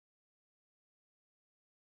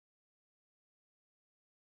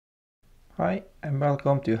Hi, and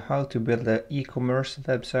welcome to how to build an e-commerce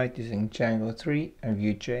website using Django 3 and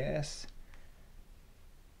Vue.js.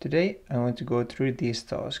 Today I'm going to go through these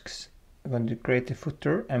tasks. I'm going to create a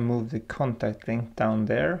footer and move the contact link down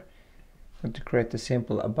there. I'm going to create a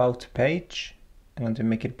simple about page. I'm going to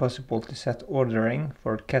make it possible to set ordering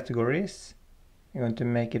for categories. I'm going to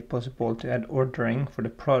make it possible to add ordering for the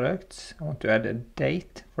products. I want to add a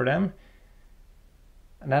date for them.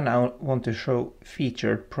 And then I want to show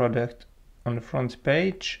featured product on the front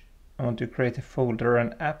page. I want to create a folder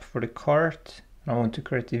and app for the cart. I want to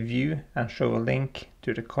create a view and show a link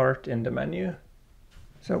to the cart in the menu.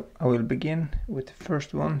 So I will begin with the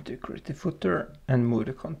first one to create a footer and move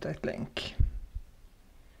the contact link.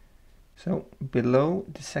 So below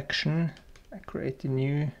the section I create a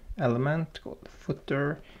new element called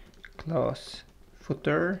footer class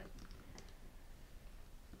footer,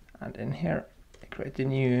 and in here I create a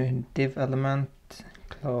new div element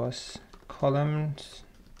class columns.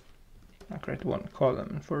 I create one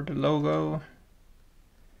column for the logo.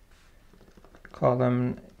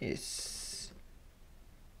 Column is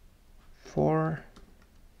for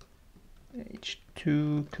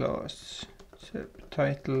h2 class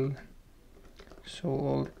subtitle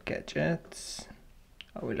soul gadgets.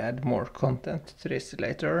 I will add more content to this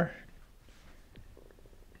later.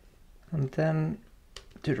 And then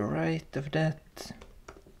to the right of that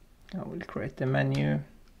I will create a menu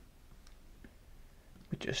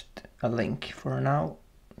with just a link for now.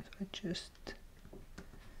 So I just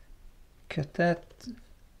cut that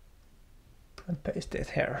and paste it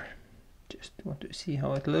here. Just want to see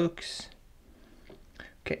how it looks.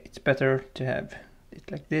 Okay, it's better to have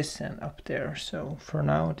it like this and up there, so for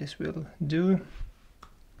now this will do.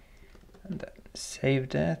 And then save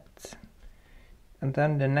that. And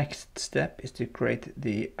then the next step is to create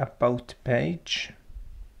the about page.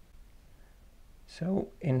 So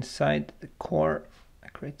inside the core I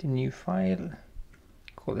create a new file,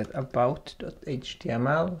 call it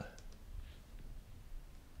about.html,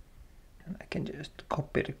 and I can just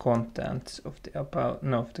copy the contents of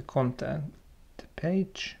the content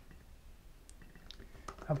page.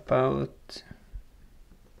 About,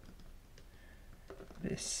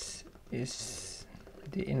 this is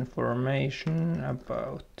the information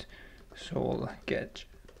about soul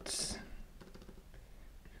gadgets,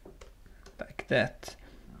 like that.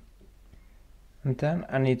 And then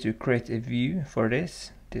I need to create a view for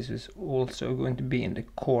this. This is also going to be in the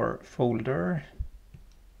core folder.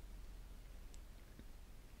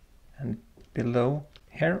 And below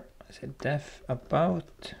here I said def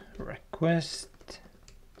about request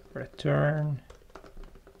return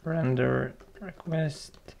render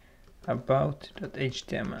request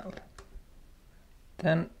about.html.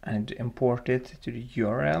 Then I need to import it to the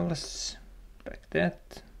URLs like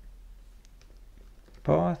that.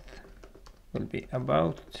 Path will be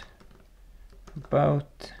about,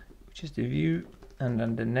 which is the view, and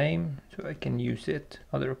then the name, so I can use it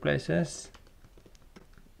other places,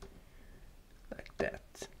 like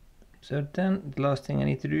that. So then the last thing I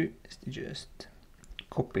need to do is to just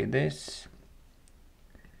copy this,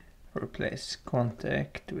 replace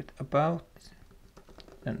contact with about,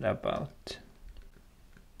 and about,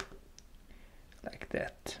 like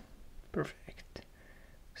that. Perfect.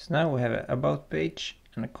 So now we have an about page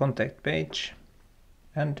and a contact page,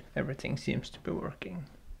 and everything seems to be working.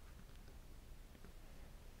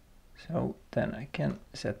 So then I can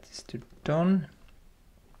set this to done,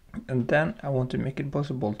 and then I want to make it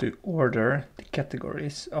possible to order the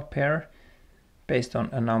categories up here based on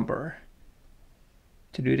a number.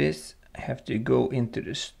 To do this I have to go into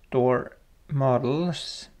the store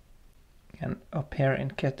models, and up here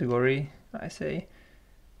in category I say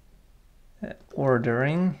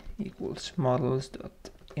ordering equals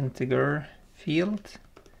models.integer field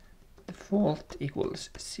default equals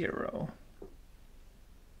 0.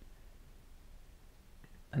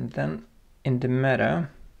 And then in the meta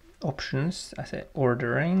options I say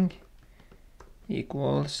ordering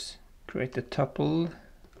equals create a tuple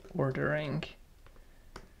ordering.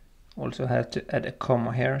 Also have to add a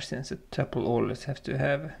comma here, since a tuple always have to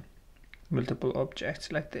have multiple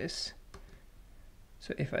objects like this.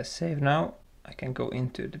 So if I save now, I can go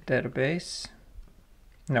into the database,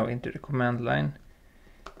 now into the command line,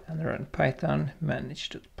 and run python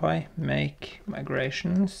manage.py make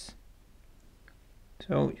migrations.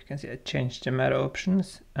 So you can see I changed the meta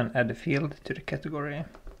options and add a field to the category.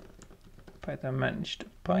 Python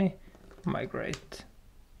manage.py migrate.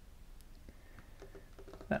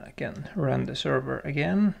 Then I can run the server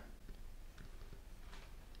again,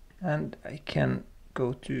 and I can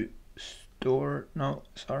go to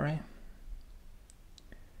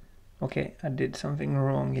Okay, I did something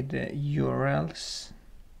wrong with the URLs.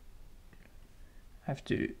 I have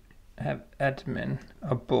to have admin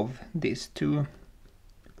above these two.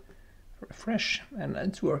 Refresh, and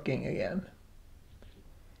it's working again.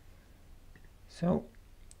 So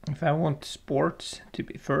if I want sports to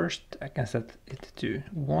be first, I can set it to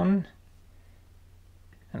 1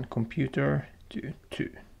 and computer to 2.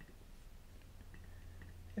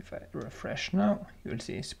 If I refresh now, you will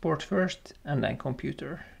see sport first and then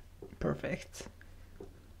computer. Perfect.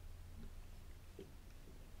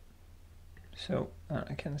 So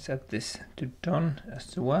I can set this to done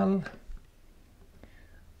as well.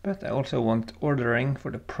 But I also want ordering for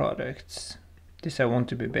the products. This I want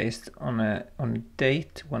to be based on a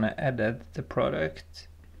date when I added the product.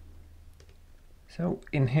 So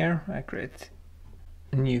in here I create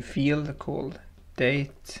a new field called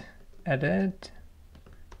date added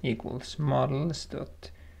equals models dot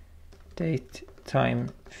date time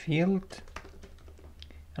field,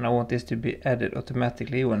 and I want this to be added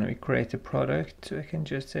automatically when we create a product. So I can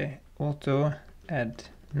just say auto add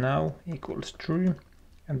now equals true,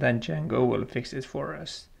 and then Django will fix it for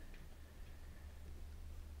us.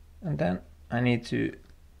 And then I need to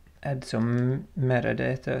add some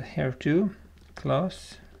metadata here too.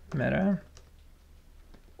 Class meta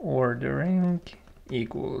ordering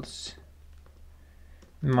equals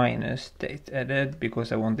minus date added,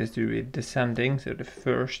 because I want this to be descending, so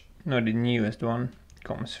the newest one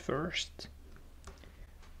comes first.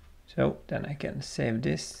 So then I can save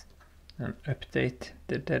this and update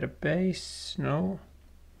the database. No,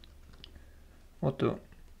 auto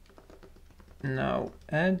now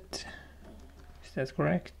add, is that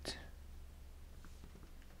correct?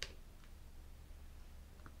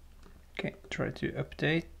 Okay, try to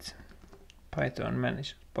update. Python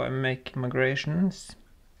manage by make migrations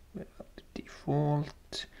without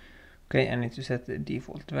default. Okay, I need to set the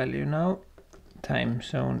default value now,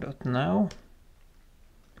 timezone.now,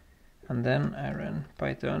 and then I run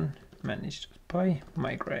python manage.py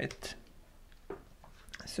migrate.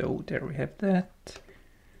 So there we have that.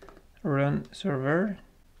 Run server.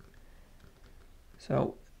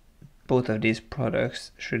 So both of these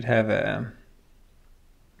products should have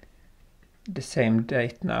the same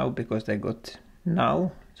date now, because they got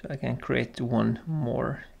now. So I can create one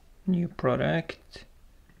more new product,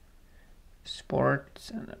 sports,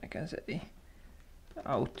 and then I can say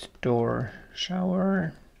outdoor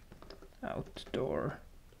shower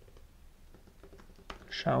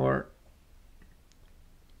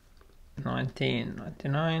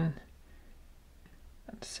 1999,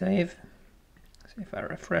 and save. So if I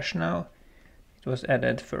refresh now, it was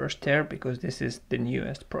added first here because this is the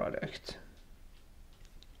newest product.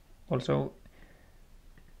 Also,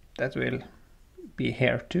 that will be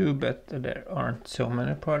here too, but there aren't so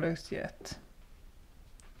many products yet.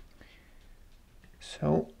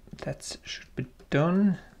 So that should be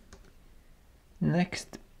done.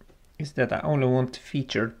 Next is that I only want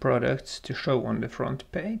featured products to show on the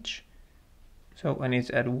front page. So I need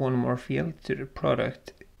to add one more field to the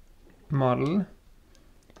product model.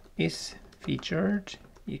 Is featured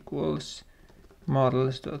equals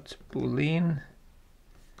models.boolean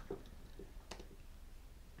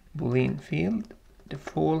field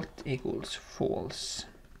default equals false.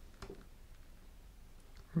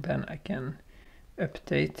 Then I can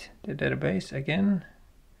update the database again.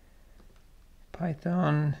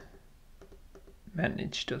 Python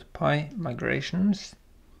manage.py migrations,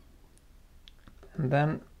 and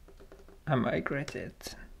then I migrate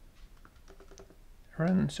it.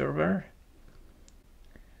 Run server.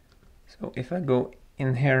 So if I go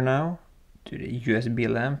in here now to the USB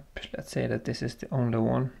lamp, let's say that this is the only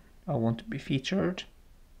one I want to be featured.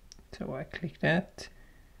 So I click that,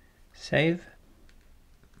 save.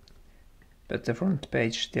 But the front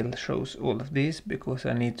page still shows all of these because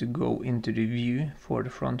I need to go into the view for the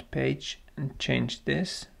front page and change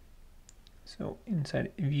this. So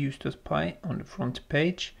inside views.py on the front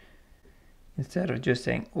page, instead of just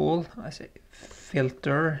saying all, I say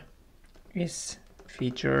filter is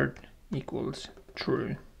featured equals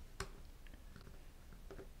true.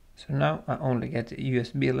 So now I only get the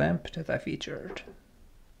USB lamp that I featured.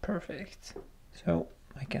 Perfect. So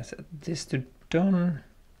I can set this to done,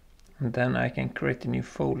 and then I can create a new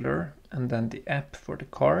folder and then the app for the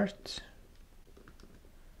cart.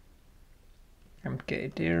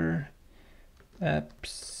 mkdir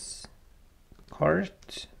apps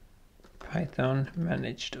cart python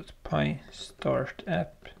manage.py start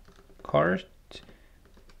app cart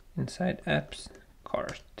inside apps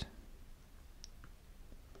cart.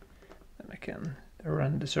 Then I can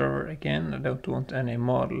run the server again. I don't want any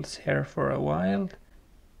models here for a while.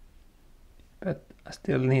 but I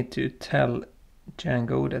still need to tell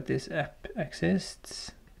Django that this app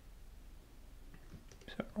exists.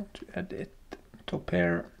 So I want to edit top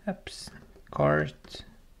here, apps, cart,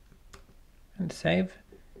 and save.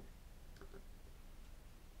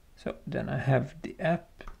 So then I have the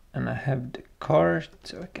app and I have the cart,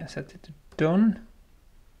 so I can set it to done.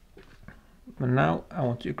 But now I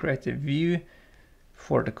want to create a view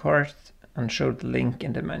for the cart and show the link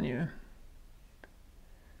in the menu.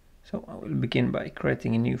 So I will begin by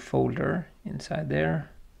creating a new folder inside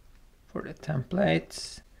there for the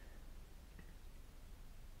templates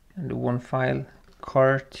and the one file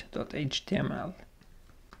cart.html.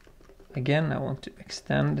 Again, I want to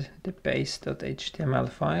extend the base.html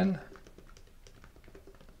file,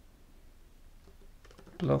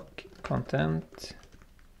 block content,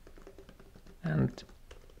 and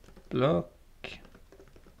block,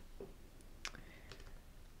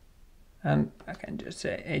 and I can just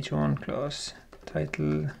say h1 class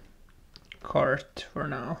title cart for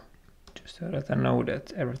now, just so that I know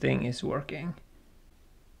that everything is working.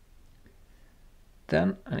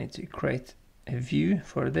 Then I need to create a view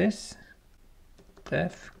for this.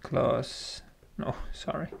 Def class, no,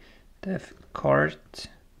 sorry, def cart,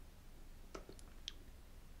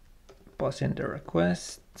 pass in the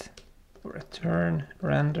request, return,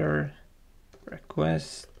 render,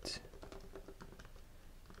 request,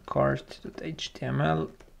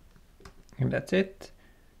 cart.html, and that's it.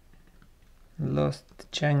 Last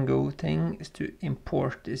Django thing is to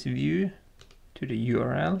import this view to the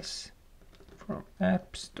URLs from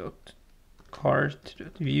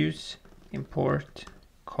apps.cart.views, import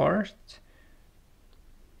cart,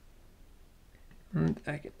 and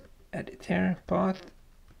I can edit here, path,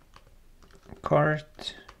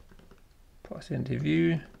 cart, pass in the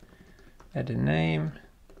view, add a name,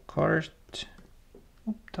 cart,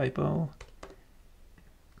 typo,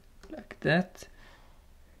 like that.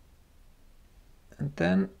 And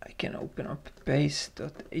then I can open up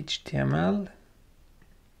base.html,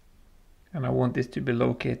 and I want this to be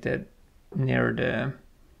located near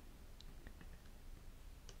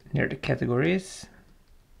the categories,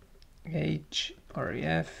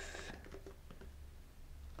 href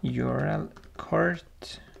URL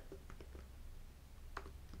cart.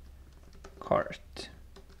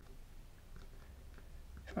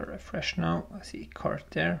 If I refresh now, I see cart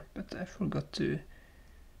there, but I forgot to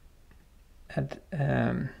add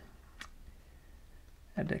a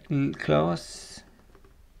class.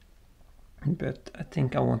 But I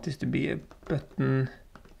think I want this to be a button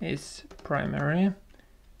is primary.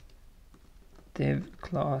 Div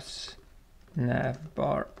class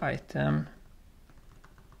navbar item.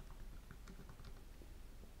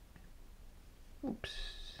 Oops.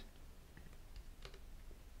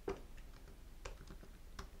 I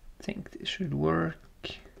think this should work.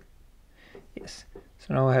 Yes.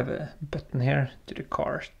 So now I have a button here to the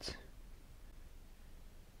cart.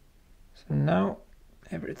 So now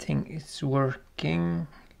everything is working.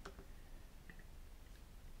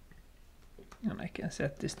 And I can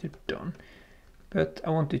set this to done. But I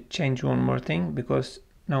want to change one more thing, because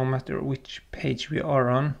no matter which page we are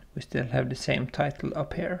on, we still have the same title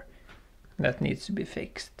up here. That needs to be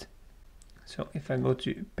fixed. So if I go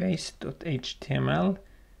to base.html,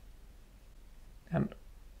 and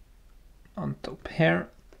on top here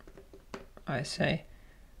I say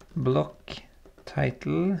block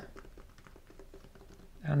title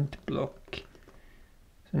and block.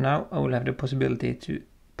 So now I will have the possibility to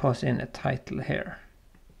pass in a title here.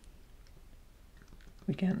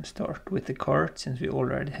 We can start with the cart, since we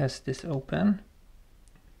already has this open.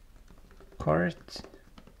 Cart,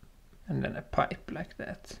 and then a pipe like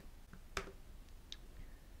that.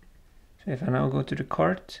 So if I now go to the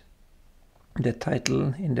cart, the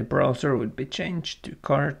title in the browser would be changed to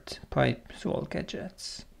cart pipe all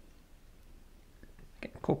gadgets. I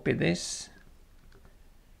can copy this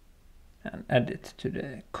and add it to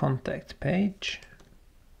the contact page.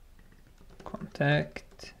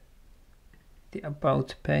 Contact, the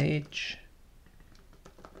about page,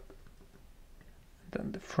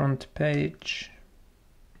 then the front page.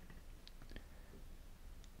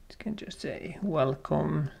 You can just say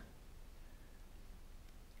welcome.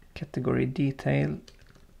 Category detail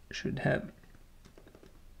should have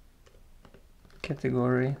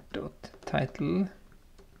category.title.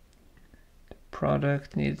 The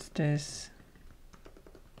product needs this,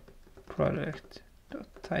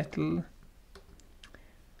 product.title,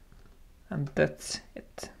 and that's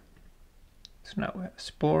it. So now we have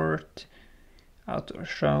sport, outdoor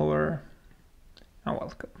shower, and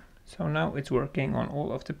welcome. So now it's working on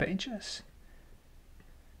all of the pages.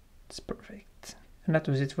 It's perfect. And that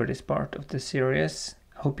was it for this part of the series.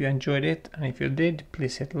 I Hope you enjoyed it, and if you did,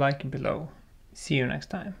 please hit like below. See you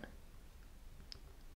next time.